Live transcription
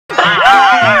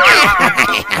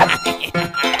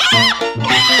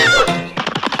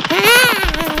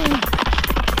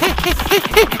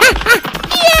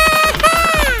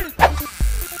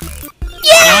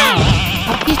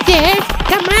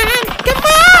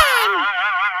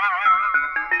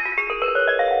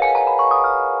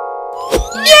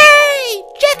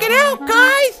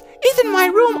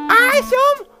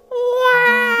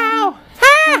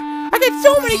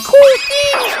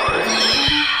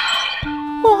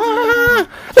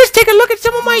take a look at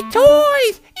some of my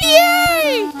toys.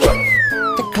 Yay!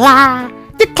 The claw.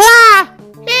 The claw.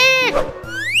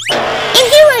 And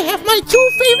here I have my two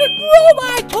favorite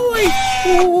robot toys.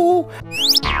 Ooh.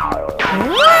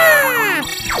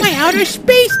 My outer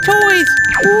space toys.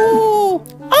 Ooh.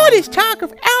 All this talk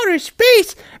of outer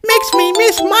space makes me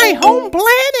miss my home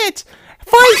planet,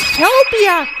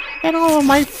 Feistopia, and all of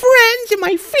my friends and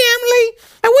my family.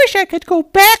 I wish I could go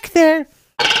back there.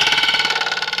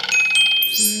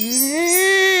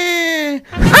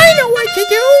 I know what to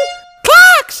do.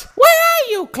 Clocks! Where are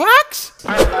you, Clocks?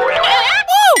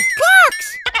 Oh,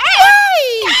 Clocks!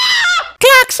 Hey!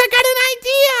 Clocks, I got an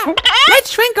idea.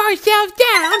 Let's shrink ourselves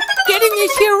down, get in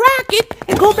this here rocket,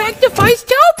 and go back to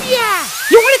Feistopia.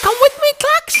 You want to come with me,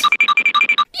 Clocks?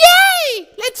 Yay!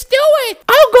 Let's do it.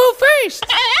 I'll go first.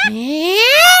 Yay!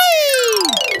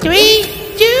 3,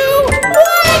 2, 1,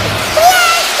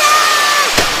 blast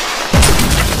off!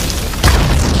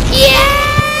 Yeah!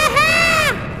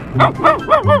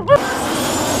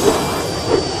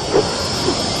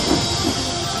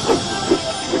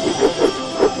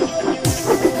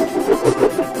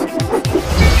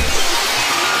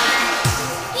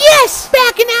 Yes!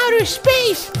 Back in outer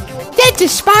space! That's a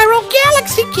spiral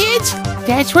galaxy, kids!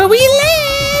 That's where we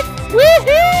live!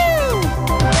 Woohoo!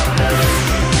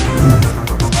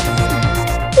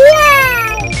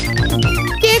 Wow!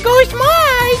 There goes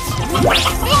Mars! Wow!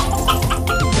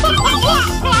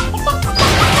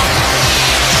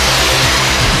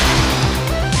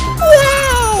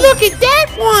 Look at that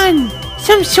one!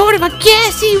 Some sort of a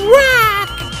gassy rock!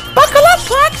 Buckle up,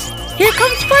 Clocks! Here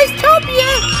comes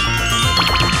Feistopia!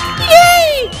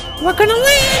 Yay! We're gonna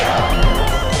land!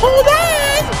 Hold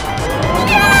on!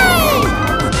 Yay!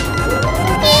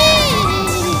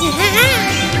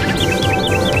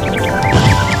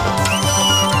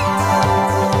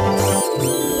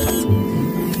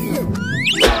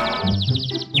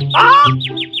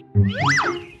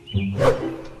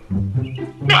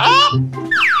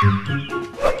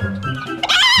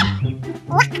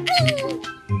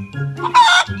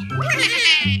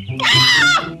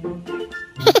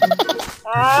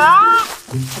 Wow!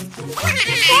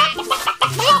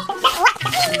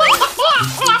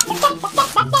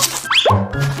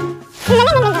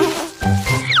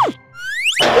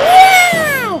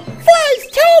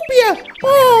 Feistopia!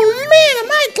 Oh man,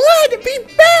 am I glad to be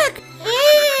back!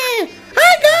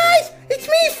 Hi guys, it's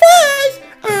me, Fuzz.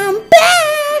 I'm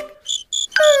back.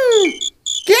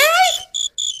 Guys,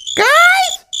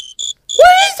 guys,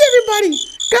 where is everybody?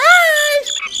 Guys,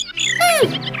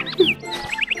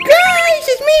 guys,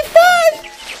 it's me, Fuzz.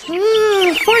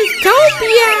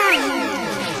 Feistopia.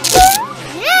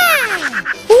 Yeah.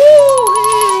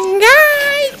 Ooh,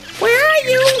 guys, where are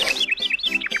you?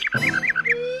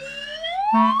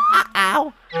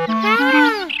 Uh-oh.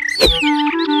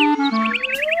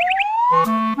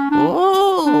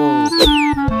 Oh.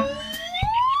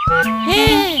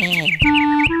 Hey.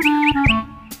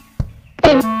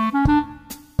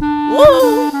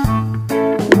 Whoa.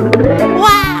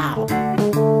 Wow.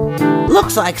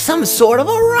 Looks like some sort of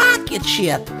a rocket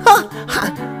ship.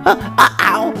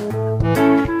 Uh-oh.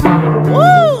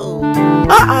 Whoa.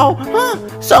 Uh-oh.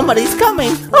 Somebody's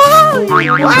coming. Oh.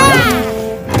 Wow.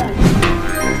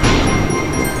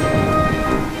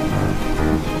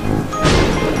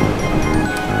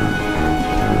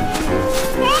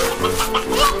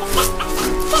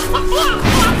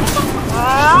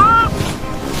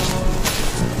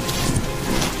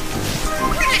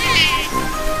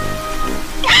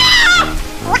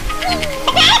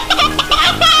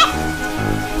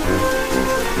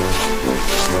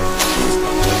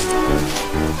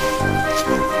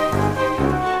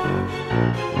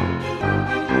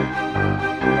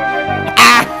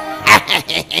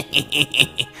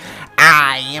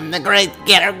 I am the great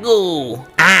Getter Goo.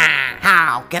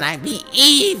 How can I be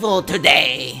evil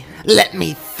today? Let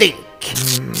me think.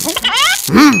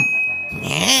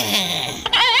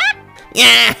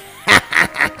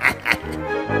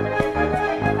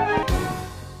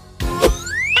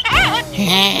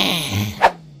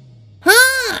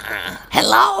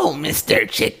 Hello, Mr.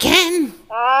 Chicken.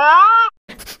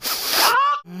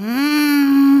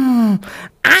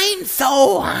 I'm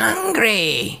so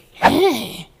hungry.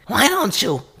 Why don't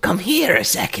you come here a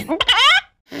second?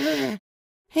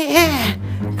 Yeah,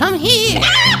 come here.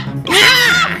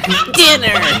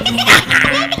 Dinner.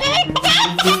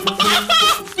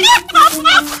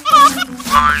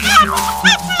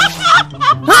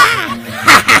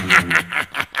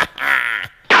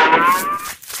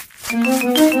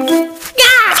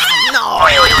 No,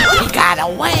 he got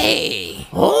away.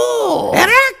 Oh, a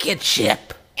rocket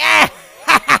ship.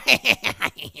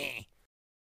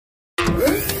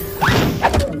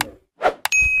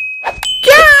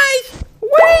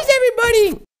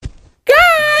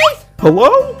 Hello?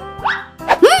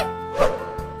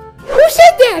 Who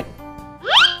said that?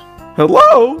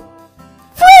 Hello?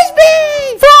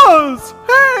 Frisbee! Fuzz!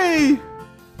 Hey!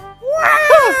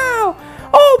 Wow!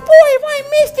 Oh boy, have I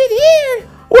missed it here!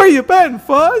 Where you been,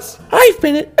 Fuzz? I've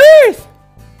been at Earth!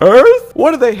 Earth?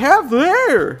 What do they have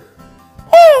there?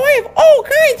 Oh, I have all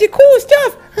kinds of cool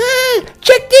stuff!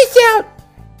 Check this out!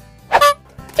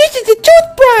 This is a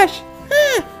toothbrush!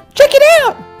 Check it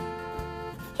out!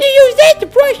 You use that to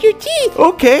brush your teeth!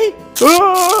 Okay.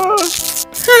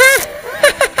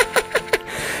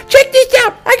 Check this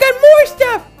out! I got more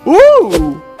stuff!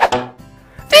 Ooh!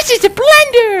 This is a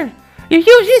blender! You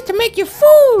use this to make your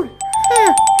food!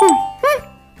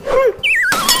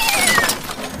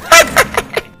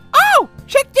 Oh!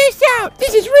 Check this out!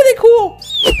 This is really cool!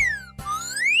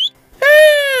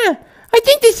 I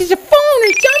think this is a phone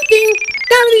or something!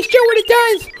 Not really sure what it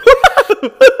does!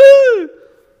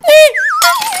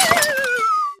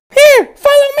 Here!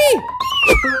 Follow me!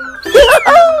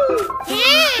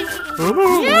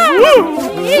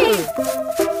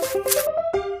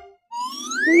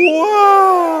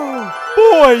 Wow!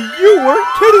 Boy, you weren't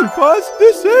kidding, Fuzz.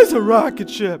 This is a rocket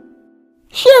ship.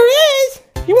 Sure is!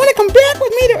 You want to come back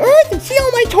with me to Earth and see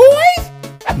all my toys?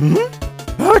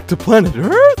 Back to planet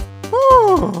Earth?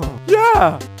 Oh,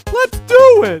 yeah. Let's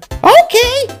do it.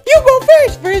 Okay, you go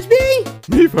first, Frisbee.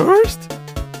 Me first?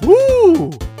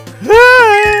 Ooh.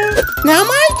 Hey. Now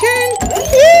my turn.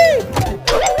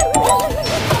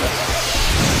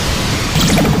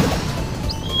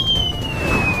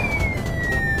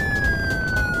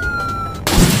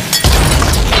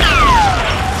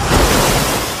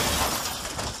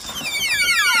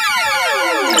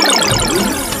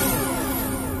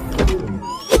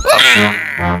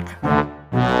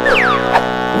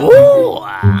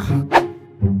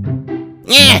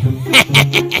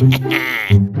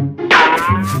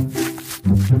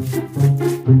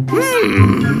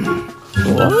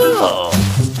 Whoa.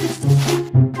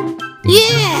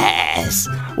 Yes.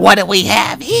 What do we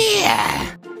have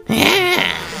here?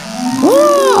 Whoa.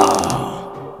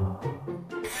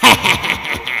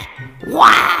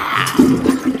 Wow.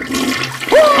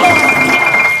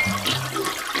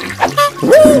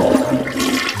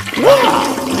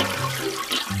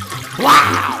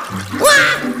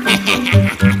 Wow.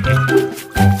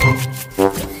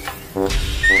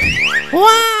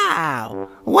 Wow.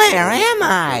 Where am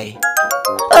I?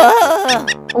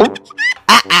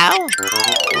 Uh-oh.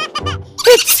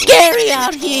 It's scary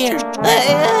out here.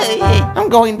 I'm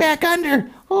going back under.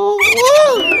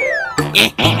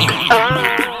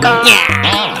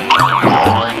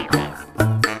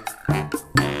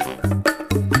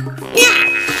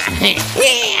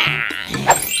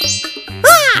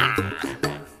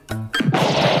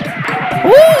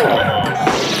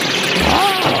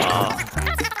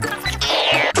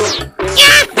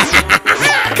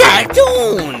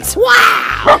 Cartoons!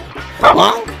 Wow!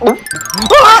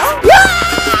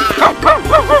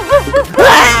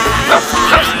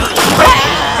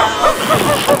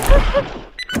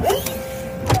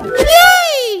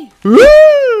 Yay!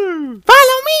 Woo!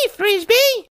 Follow me,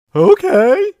 Frisbee.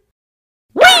 Okay.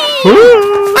 Whee!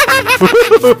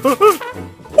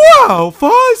 Wow,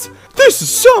 Fuzz! This is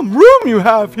some room you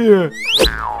have here.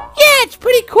 Yeah, it's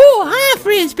pretty cool, huh,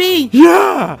 Frisbee?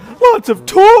 Yeah, lots of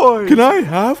toys. Can I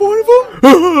have one of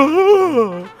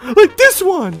them? Like this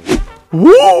one.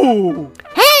 Whoa!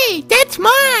 Hey, that's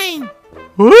mine.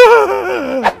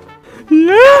 Yeah.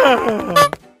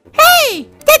 Hey,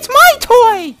 that's my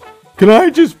toy. Can I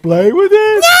just play with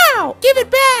it? Now, give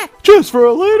it back. Just for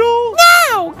a little?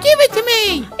 Now, give it to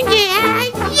me. Yeah.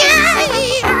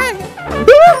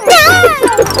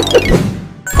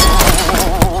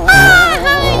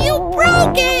 You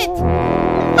broke it.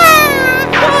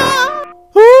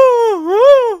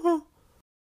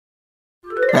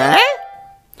 Huh?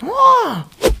 Whoa.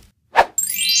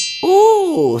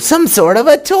 Ooh, some sort of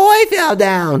a toy fell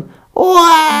down.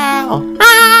 Wow.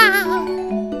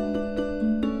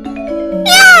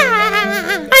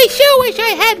 I sure wish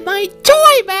I had my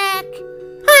toy back.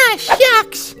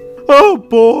 Shucks. Oh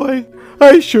boy,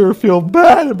 I sure feel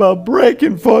bad about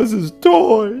breaking Fuzz's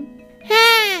toy.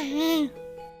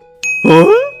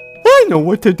 Huh? I know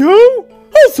what to do.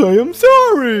 I'll say I'm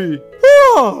sorry.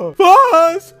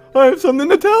 Fuzz, I have something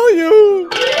to tell you.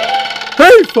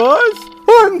 Hey, Fuzz,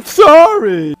 I'm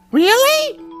sorry.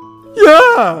 Really?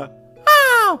 Yeah.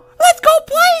 Oh, let's go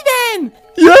play then.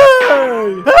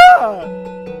 Yay!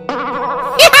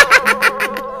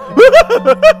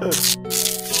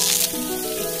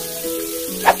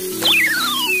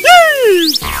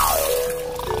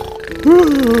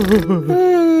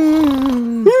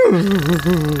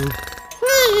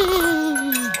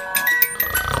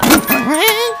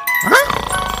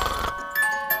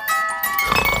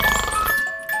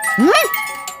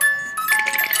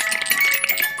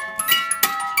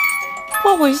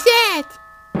 What was that?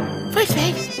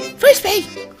 Frisbee! Frisbee!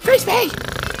 Frisbee!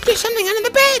 There's something under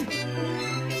the bed!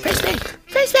 Frisbee!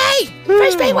 Frisbee!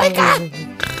 Frisbee, wake up!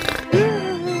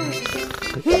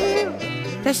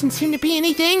 Doesn't seem to be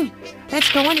anything.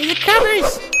 Let's go under the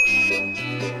covers.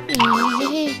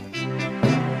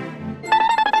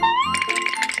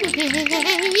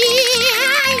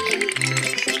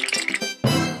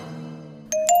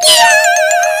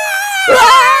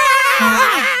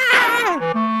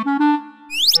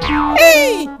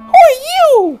 Hey, who are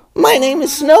you? My name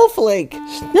is Snowflake.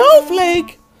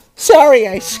 Snowflake? Sorry,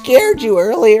 I scared you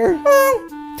earlier.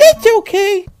 Oh, that's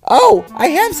okay. Oh, I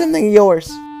have something of yours.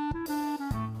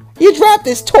 You dropped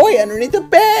this toy underneath the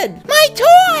bed. My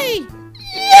toy!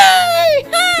 Yay!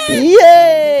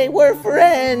 Yay, we're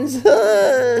friends.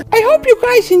 I hope you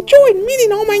guys enjoyed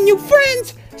meeting all my new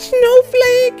friends,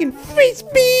 Snowflake and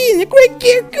Frisbee and the Great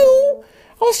Geargoo.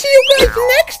 I'll see you guys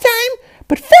next time.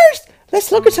 But first,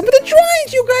 let's look at some of the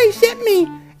drawings you guys sent me.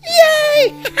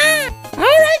 Yay!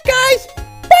 Alright guys,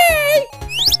 bye!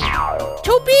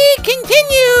 To be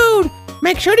continued!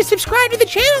 Make sure to subscribe to the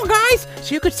channel, guys,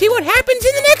 so you can see what happens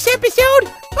in the next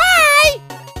episode. Bye!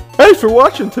 Thanks for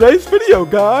watching today's video,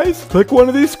 guys. Click one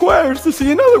of these squares to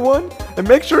see another one, and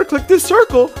make sure to click this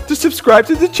circle to subscribe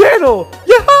to the channel.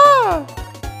 Yaha!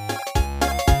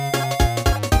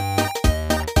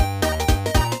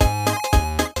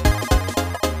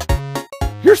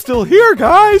 You're still here,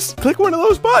 guys. Click one of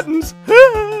those buttons.